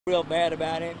Real bad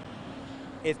about him.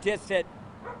 It's just that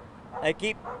they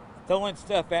keep throwing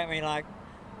stuff at me like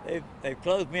they've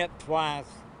closed me up twice,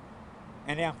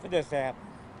 and now for this happened.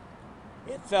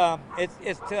 It's tough.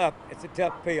 It's a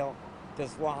tough pill to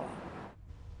swallow.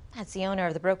 That's the owner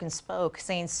of the Broken Spoke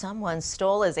saying someone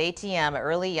stole his ATM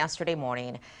early yesterday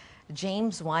morning.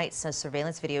 James White says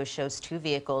surveillance video shows two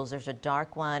vehicles. There's a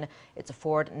dark one. It's a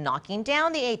Ford knocking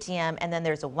down the ATM, and then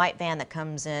there's a white van that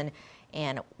comes in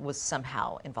and was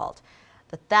somehow involved.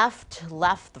 The theft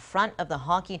left the front of the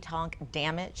honky tonk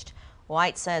damaged.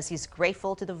 White says he's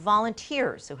grateful to the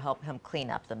volunteers who helped him clean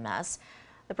up the mess.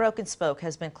 The Broken Spoke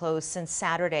has been closed since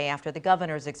Saturday after the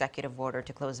governor's executive order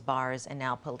to close bars, and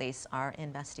now police are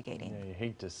investigating. Yeah, you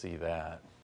hate to see that.